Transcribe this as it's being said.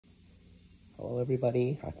Hello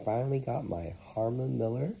everybody, I finally got my Harmon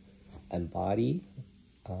Miller Embody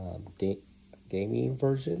gaming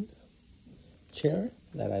version chair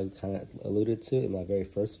that I kind of alluded to in my very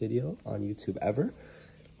first video on YouTube ever.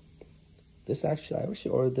 I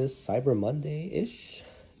actually ordered this Cyber Monday-ish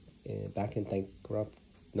back in around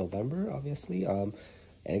November, obviously, and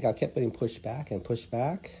it kept getting pushed back and pushed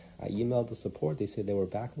back. I emailed the support, they said they were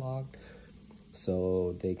backlogged.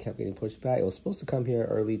 So they kept getting pushed back. It was supposed to come here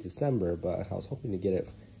early December, but I was hoping to get it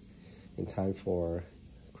in time for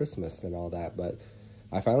Christmas and all that. But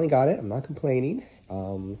I finally got it. I'm not complaining.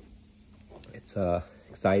 It's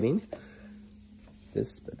exciting.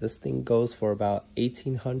 This thing goes for about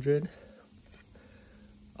 $1,800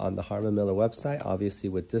 on the Harmon Miller website, obviously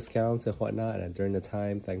with discounts and whatnot. And during the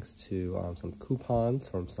time, thanks to some coupons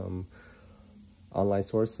from some online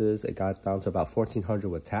sources, it got down to about $1,400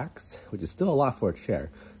 with tax, which is still a lot for a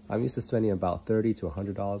chair. I'm used to spending about $30 to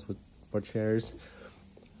 $100 for chairs.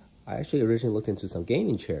 I actually originally looked into some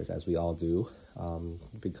gaming chairs, as we all do,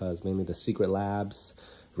 because mainly the Secret Labs,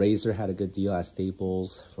 Razer had a good deal at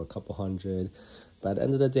Staples for a couple $100. But at the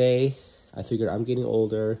end of the day, I figured I'm getting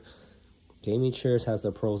older. Gaming chairs has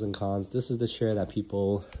their pros and cons. This is the chair that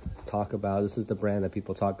people talk about. This is the brand that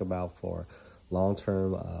people talk about for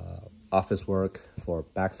long-term office work, for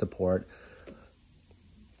back support.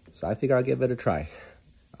 So I figure I'll give it a try.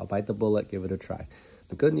 I'll bite the bullet, give it a try.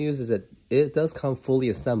 The good news is that it does come fully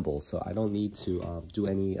assembled, so I don't need to do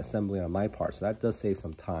any assembly on my part. So that does save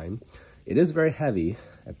some time. It is very heavy.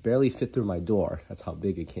 It barely fit through my door. That's how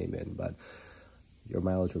big it came in, but your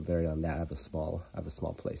mileage will vary on that. I have a small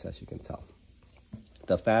place, as you can tell.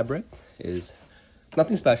 The fabric is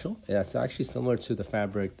nothing special. It's actually similar to the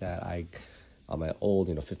fabric that on my old,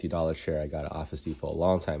 $50 chair I got at Office Depot a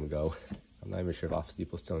long time ago. I'm not even sure if Office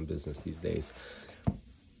Depot is still in business these days.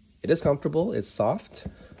 It is comfortable. It's soft.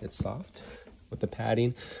 It's soft with the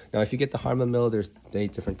padding. Now, if you get the Harmon Miller, there's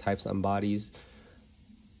 8 different types of embodies.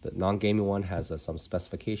 The non-gaming one has some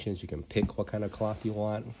specifications. You can pick what kind of cloth you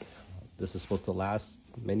want. This is supposed to last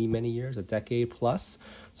many, many years, a decade plus.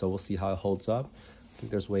 So we'll see how it holds up. I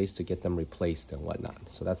think there's ways to get them replaced and whatnot.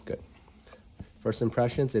 So that's good. First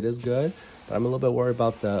impressions, it is good, but I'm a little bit worried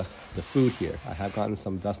about the food here. I have gotten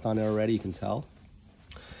some dust on it already, you can tell.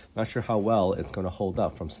 Not sure how well it's going to hold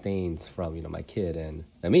up from stains from, my kid and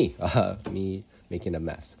me making a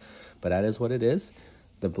mess. But that is what it is.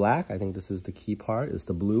 The black, I think this is the key part, is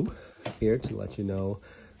the blue here to let you know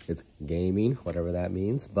it's gaming, whatever that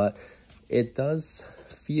means. But it does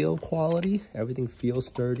feel quality. Everything feels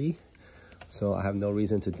sturdy. So I have no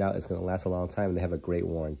reason to doubt it's going to last a long time, and they have a great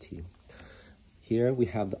warranty. Here we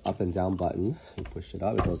have the up and down button. You push it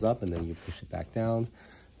up, it goes up, and then you push it back down.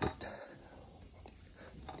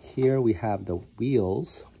 Here we have the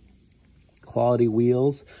wheels, quality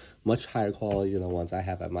wheels, much higher quality than the ones I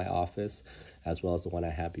have at my office, as well as the one I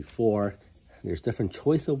had before. There's different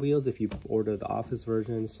choice of wheels if you order the office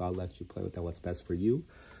version, so I'll let you play with that, what's best for you.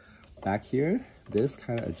 Back here, this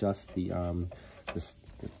kind of adjusts the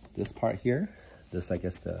this part here. This, I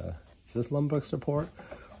guess, is this lumbar support?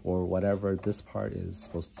 Or whatever this part is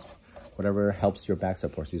supposed to, whatever helps your back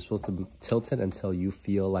support. So you're supposed to tilt it until you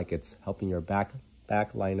feel like it's helping your back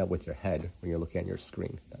line up with your head when you're looking at your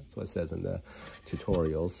screen. That's what it says in the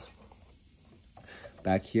tutorials.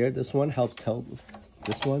 Back here, this one helps tilt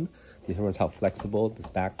this one. These ones how flexible this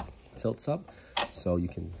back tilts up. So you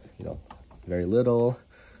can, very little.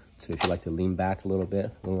 So if you like to lean back a little bit,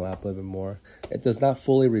 lean up a little bit more. It does not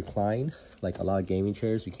fully recline like a lot of gaming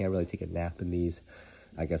chairs. You can't really take a nap in these.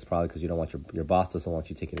 I guess probably because you don't want your boss doesn't want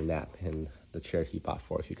you taking a nap in the chair he bought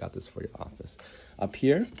for if you got this for your office. Up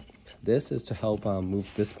here, this is to help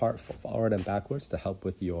move this part forward and backwards to help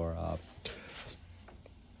with your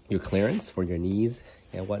clearance for your knees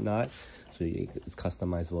and whatnot. So it's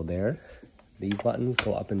customizable there. These buttons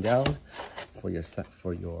go up and down for your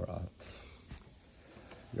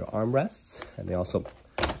armrests, and they also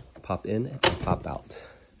pop in and pop out.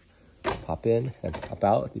 Pop in and pop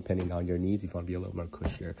out, depending on your needs, if you want to be a little more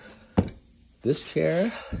cushier. This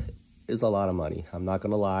chair is a lot of money. I'm not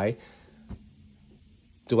going to lie.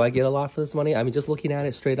 Do I get a lot for this money? I mean, just looking at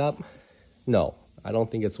it straight up, no. I don't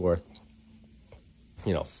think it's worth,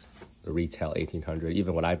 the retail $1,800,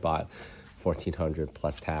 even when I bought $1,400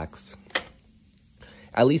 plus tax.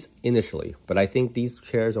 At least initially. But I think these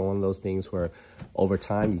chairs are one of those things where over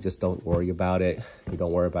time, you just don't worry about it. You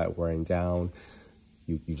don't worry about it wearing down.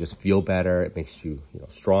 You just feel better. It makes you,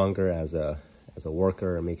 stronger as a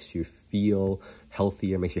worker. It makes you feel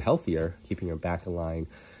healthier, makes you healthier, keeping your back in line.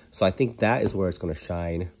 So I think that is where it's going to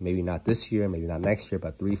shine. Maybe not this year, maybe not next year,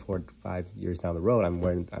 but 3, 4, 5 years down the road,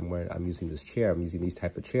 I'm using this chair. I'm using these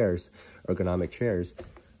type of chairs, ergonomic chairs,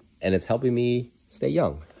 and it's helping me stay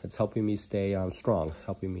young. It's helping me stay strong,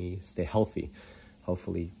 helping me stay healthy.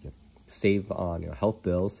 Hopefully, save on health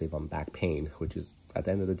bills, save on back pain, which is at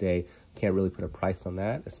the end of the day, can't really put a price on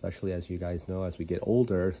that. Especially as you guys know, as we get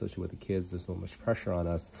older, especially with the kids, there's so much pressure on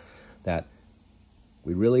us that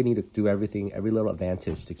we really need to do everything, every little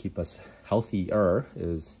advantage to keep us healthier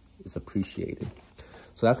is appreciated.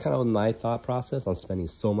 So that's kind of my thought process on spending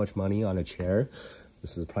so much money on a chair.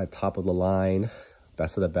 This is probably top of the line,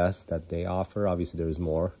 best of the best that they offer. Obviously, there's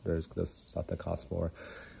more. There's stuff that costs more.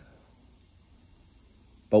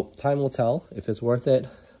 But time will tell if it's worth it.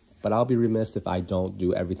 But I'll be remiss if I don't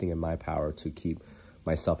do everything in my power to keep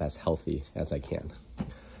myself as healthy as I can.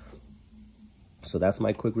 So that's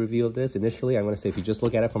my quick review of this. Initially, I'm going to say if you just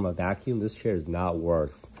look at it from a vacuum, this chair is not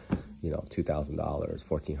worth, $2,000,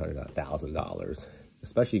 $1,400, $1,000.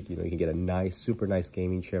 Especially, you can get a nice, super nice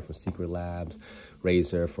gaming chair from Secret Labs,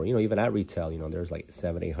 Razer for, even at retail, there's like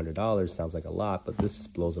 $700, $800. Sounds like a lot, but this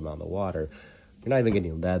just blows them out of the water. You're not even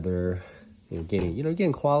getting leather. You're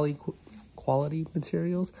getting quality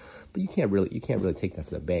materials, but you can't really take that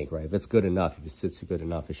to the bank, right? If it's good enough, if it sits good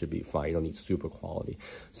enough, it should be fine. You don't need super quality.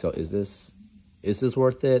 So is this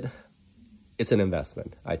worth it? It's an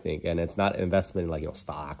investment, I think, and it's not an investment in like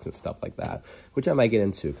stocks and stuff like that, which I might get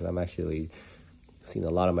into because I'm actually seen a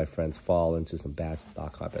lot of my friends fall into some bad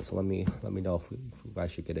stock habits. So let me know if I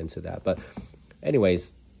should get into that. But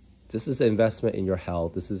anyways, this is an investment in your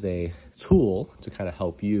health. This is a tool to kind of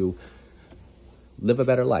help you live a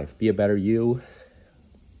better life, be a better you,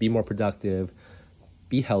 be more productive,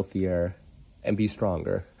 be healthier, and be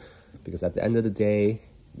stronger. Because at the end of the day,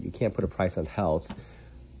 you can't put a price on health.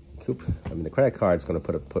 The credit card's going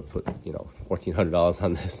to put $1,400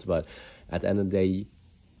 on this, but at the end of the day,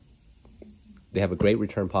 they have a great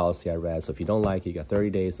return policy I read. So if you don't like it, you got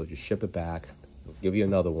 30 days, they'll just ship it back. They'll give you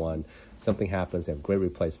another one. Something happens, they have great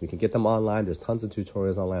replacement. You can get them online. There's tons of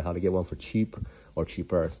tutorials online how to get one for cheap or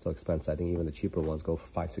cheaper. Still expensive. I think even the cheaper ones go for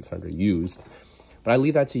 $500, $600 used. But I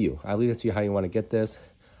leave that to you. I leave it to you how you want to get this.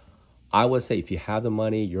 I would say if you have the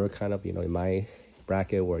money, you're kind of, in my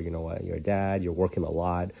bracket where, you're a dad, you're working a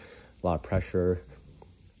lot of pressure.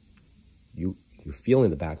 You're feeling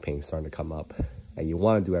the back pain starting to come up and you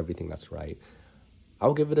want to do everything that's right.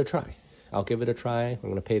 I'll give it a try. I'm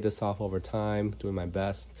going to pay this off over time, doing my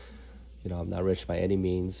best. I'm not rich by any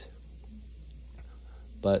means.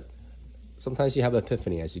 But sometimes you have an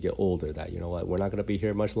epiphany as you get older that, we're not going to be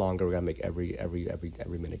here much longer. We're going to make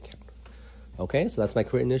every minute count. Okay, so that's my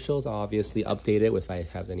career initials. I'll obviously update it if I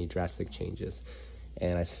have any drastic changes.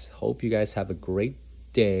 And I hope you guys have a great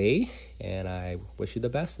day. And I wish you the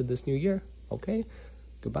best in this new year. Okay,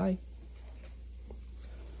 goodbye.